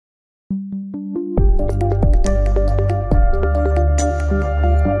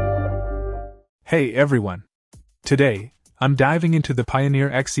Hey everyone! Today, I'm diving into the Pioneer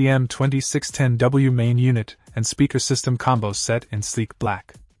X-EM26 10W main unit and speaker system combo set in sleek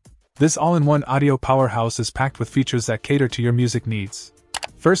black. This all-in-one audio powerhouse is packed with features that cater to your music needs.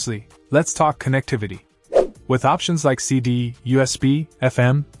 Firstly, let's talk connectivity. With options like CD, USB,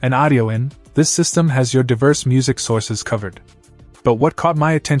 FM, and audio in, this system has your diverse music sources covered. But what caught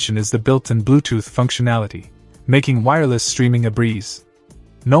my attention is the built-in Bluetooth functionality, making wireless streaming a breeze.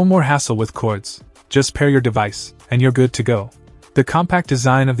 No more hassle with cords, just pair your device, and you're good to go. The compact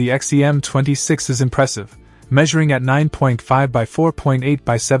design of the X-EM26 is impressive, measuring at 9.5 by 4.8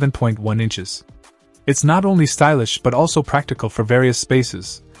 by 7.1 inches. It's not only stylish but also practical for various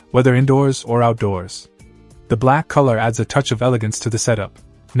spaces, whether indoors or outdoors. The black color adds a touch of elegance to the setup.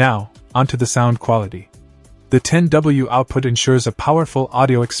 Now, onto the sound quality. The 10W output ensures a powerful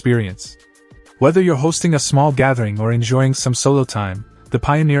audio experience. Whether you're hosting a small gathering or enjoying some solo time, the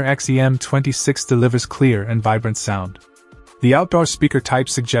Pioneer X-EM26 delivers clear and vibrant sound. The outdoor speaker type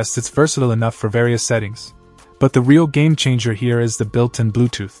suggests it's versatile enough for various settings. But the real game changer here is the built-in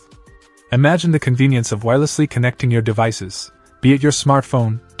Bluetooth. Imagine the convenience of wirelessly connecting your devices, be it your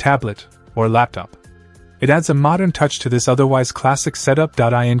smartphone, tablet, or laptop. It adds a modern touch to this otherwise classic setup.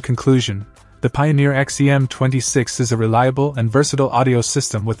 In conclusion, the Pioneer X-EM26 is a reliable and versatile audio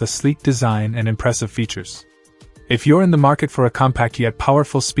system with a sleek design and impressive features. If you're in the market for a compact yet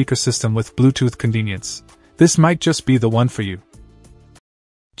powerful speaker system with Bluetooth convenience, this might just be the one for you.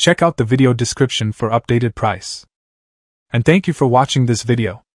 Check out the video description for updated price. And thank you for watching this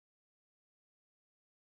video.